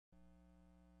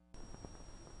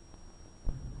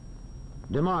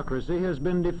Democracy has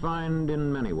been defined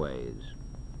in many ways.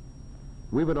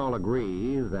 We would all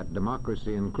agree that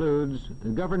democracy includes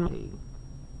government.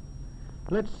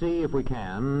 Let's see if we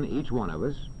can, each one of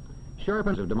us,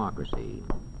 sharpen of democracy.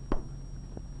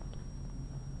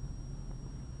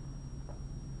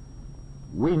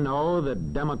 We know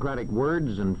that democratic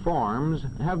words and forms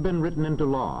have been written into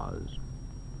laws.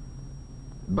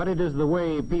 But it is the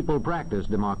way people practice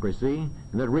democracy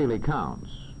that really counts.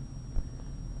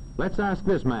 Let's ask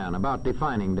this man about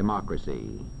defining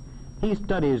democracy. He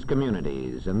studies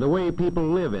communities and the way people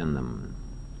live in them.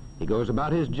 He goes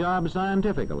about his job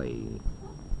scientifically,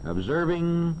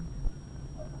 observing,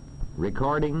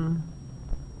 recording,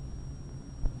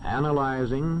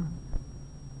 analyzing,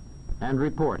 and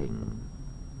reporting.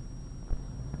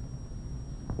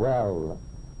 Well,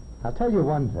 I'll tell you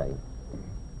one thing.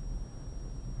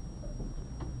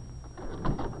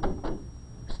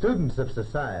 Students of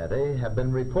society have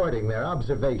been reporting their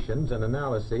observations and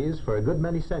analyses for a good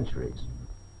many centuries.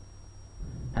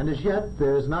 And as yet,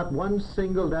 there is not one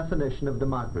single definition of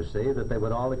democracy that they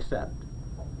would all accept.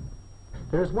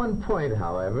 There's one point,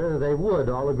 however, they would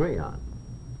all agree on,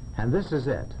 and this is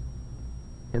it.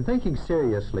 In thinking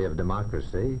seriously of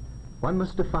democracy, one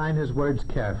must define his words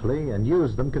carefully and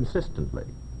use them consistently.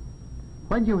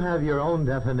 When you have your own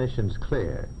definitions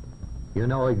clear, you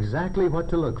know exactly what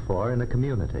to look for in a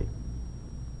community.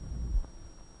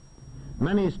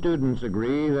 Many students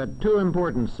agree that two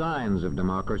important signs of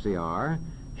democracy are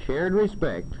shared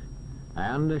respect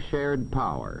and shared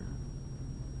power.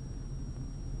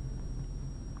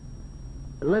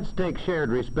 Let's take shared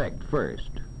respect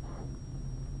first.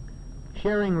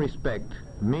 Sharing respect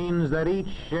means that each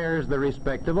shares the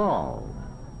respect of all.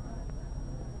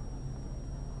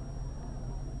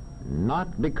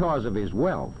 Not because of his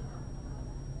wealth,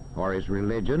 or his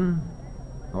religion,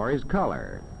 or his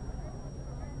color,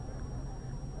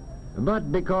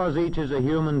 but because each is a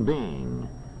human being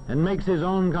and makes his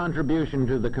own contribution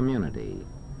to the community,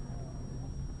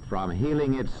 from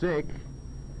healing its sick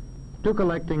to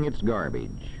collecting its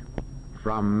garbage,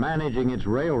 from managing its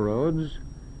railroads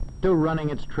to running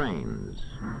its trains.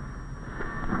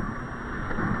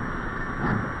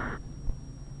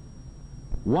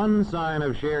 One sign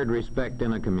of shared respect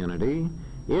in a community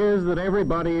is that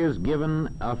everybody is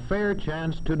given a fair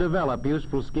chance to develop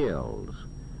useful skills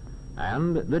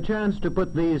and the chance to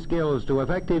put these skills to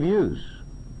effective use.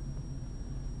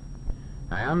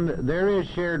 And there is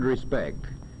shared respect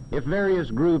if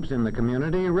various groups in the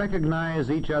community recognize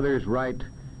each other's right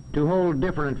to hold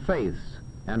different faiths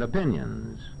and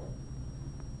opinions.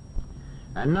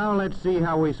 And now let's see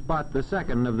how we spot the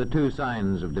second of the two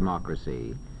signs of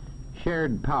democracy,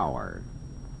 shared power.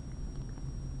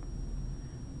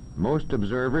 Most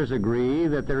observers agree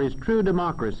that there is true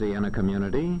democracy in a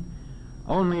community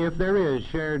only if there is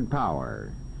shared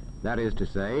power. That is to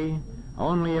say,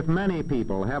 only if many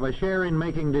people have a share in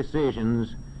making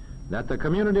decisions that the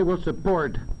community will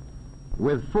support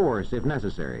with force if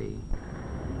necessary.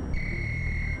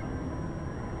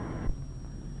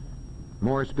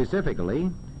 More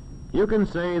specifically, you can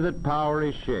say that power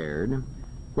is shared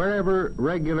wherever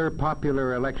regular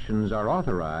popular elections are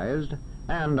authorized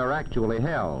and are actually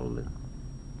held.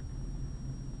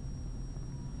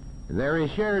 There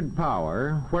is shared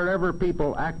power wherever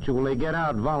people actually get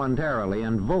out voluntarily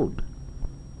and vote.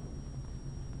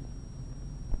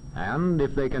 And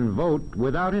if they can vote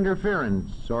without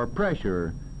interference or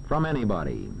pressure from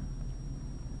anybody.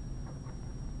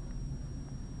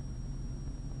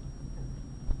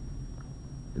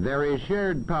 There is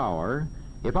shared power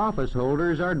if office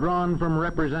holders are drawn from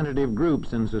representative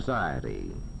groups in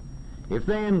society. If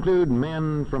they include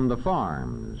men from the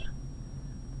farms,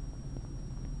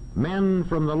 men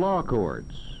from the law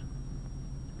courts,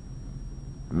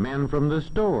 men from the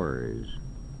stores,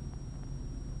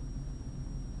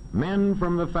 men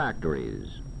from the factories,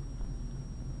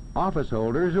 office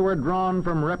holders who are drawn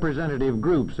from representative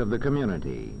groups of the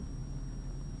community.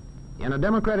 In a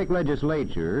democratic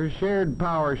legislature, shared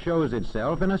power shows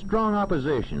itself in a strong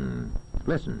opposition.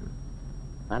 Listen.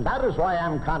 And that is why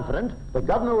I'm confident the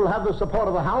governor will have the support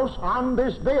of the House on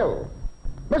this bill.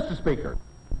 Mr. Speaker,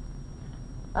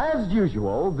 as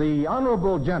usual, the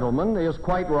honorable gentleman is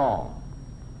quite wrong.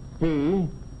 He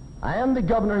and the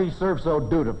governor he serves so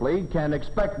dutifully can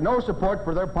expect no support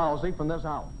for their policy from this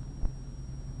House.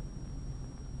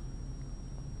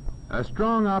 A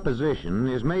strong opposition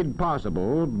is made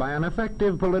possible by an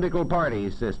effective political party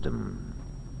system.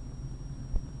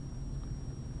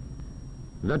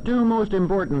 The two most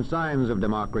important signs of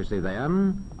democracy,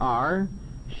 then, are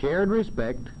shared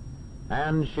respect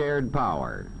and shared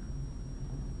power.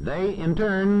 They, in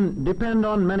turn, depend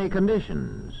on many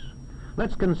conditions.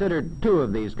 Let's consider two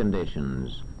of these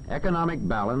conditions: economic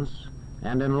balance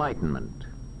and enlightenment.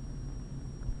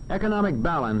 Economic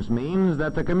balance means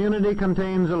that the community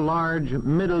contains a large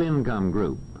middle-income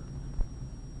group.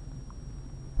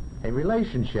 A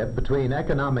relationship between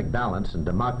economic balance and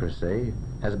democracy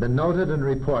has been noted and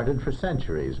reported for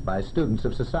centuries by students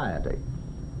of society.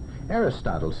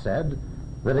 Aristotle said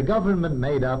that a government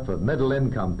made up of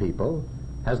middle-income people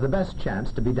has the best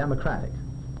chance to be democratic.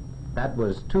 That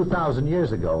was 2,000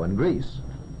 years ago in Greece.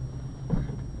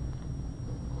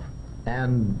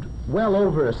 And well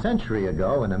over a century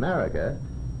ago in America,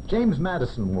 James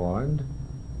Madison warned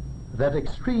that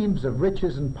extremes of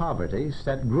riches and poverty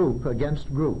set group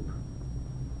against group.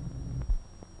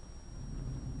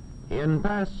 In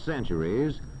past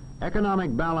centuries,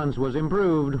 economic balance was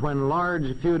improved when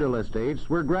large feudal estates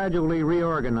were gradually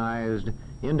reorganized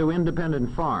into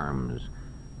independent farms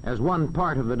as one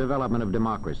part of the development of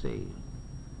democracy.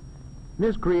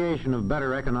 This creation of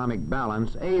better economic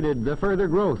balance aided the further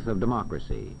growth of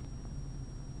democracy.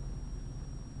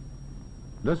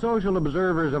 The social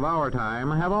observers of our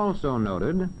time have also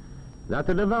noted that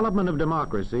the development of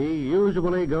democracy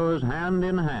usually goes hand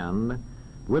in hand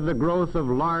with the growth of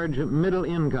large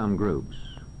middle-income groups.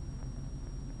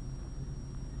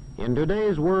 In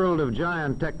today's world of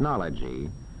giant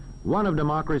technology, one of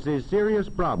democracy's serious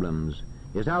problems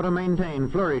is how to maintain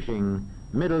flourishing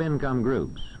middle-income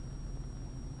groups.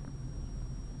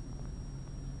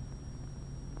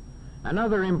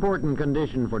 Another important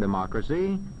condition for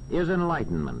democracy is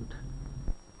enlightenment.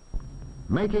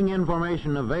 Making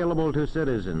information available to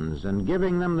citizens and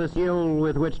giving them the skill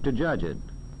with which to judge it.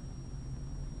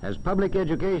 As public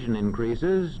education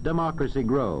increases, democracy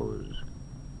grows.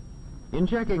 In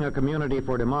checking a community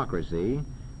for democracy,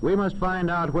 we must find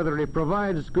out whether it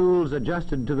provides schools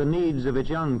adjusted to the needs of its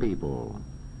young people.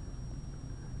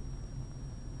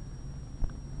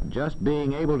 Just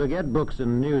being able to get books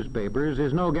and newspapers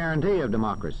is no guarantee of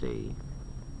democracy.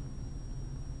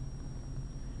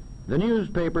 The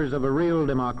newspapers of a real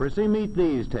democracy meet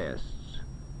these tests: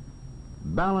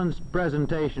 balanced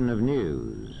presentation of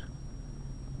news,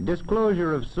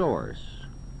 disclosure of source,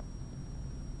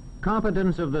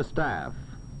 competence of the staff.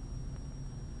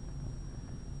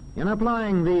 In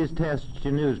applying these tests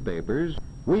to newspapers,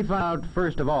 we find out,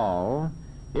 first of all,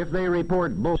 if they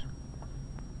report both.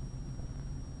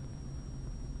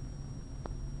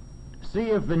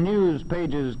 See if the news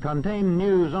pages contain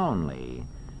news only,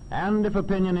 and if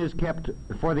opinion is kept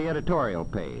for the editorial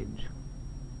page.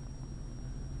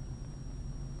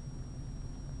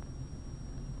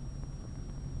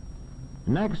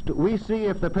 Next, we see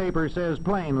if the paper says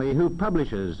plainly who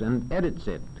publishes and edits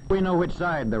it. We know which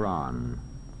side they're on.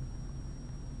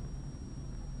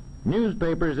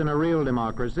 Newspapers in a real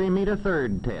democracy meet a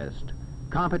third test: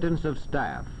 competence of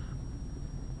staff.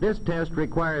 This test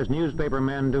requires newspaper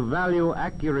men to value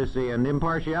accuracy and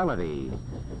impartiality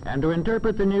and to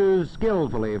interpret the news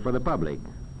skillfully for the public.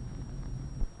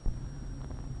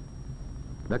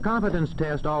 The competence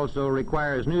test also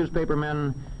requires newspaper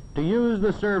men to use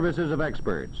the services of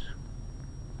experts.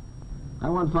 I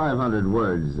want 500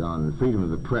 words on freedom of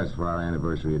the press for our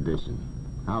anniversary edition.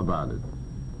 How about it?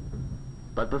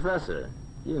 But, Professor,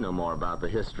 you know more about the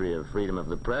history of freedom of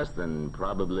the press than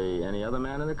probably any other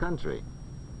man in the country.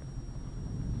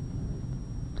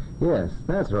 Yes,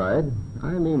 that's right.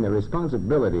 I mean the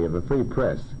responsibility of a free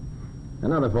press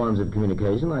and other forms of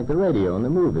communication like the radio and the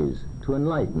movies to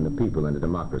enlighten the people into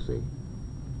democracy.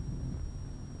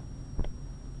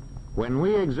 When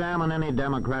we examine any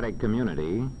democratic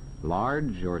community,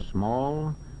 large or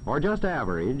small, or just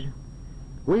average,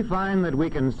 we find that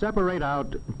we can separate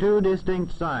out two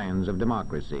distinct signs of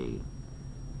democracy: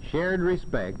 shared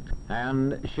respect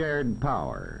and shared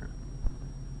power.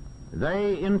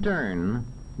 They, in turn,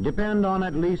 depend on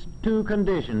at least two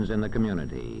conditions in the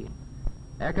community: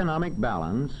 economic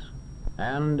balance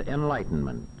and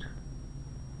enlightenment.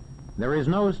 There is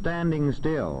no standing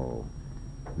still.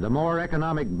 The more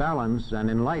economic balance and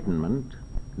enlightenment,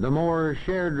 the more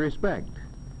shared respect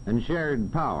and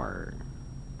shared power.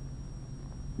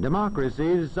 Democracy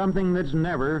is something that's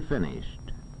never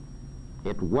finished.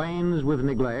 It wanes with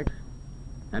neglect,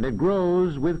 and it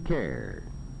grows with care.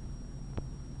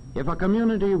 If a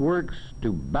community works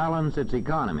to balance its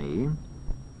economy,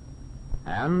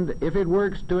 and if it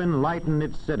works to enlighten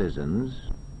its citizens,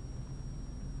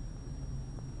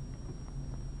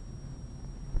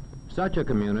 such a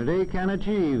community can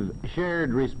achieve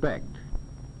shared respect,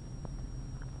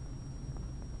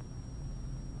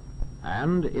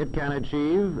 and it can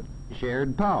achieve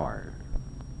shared power.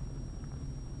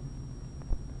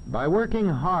 By working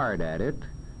hard at it,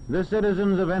 the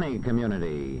citizens of any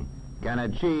community can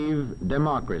achieve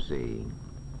democracy.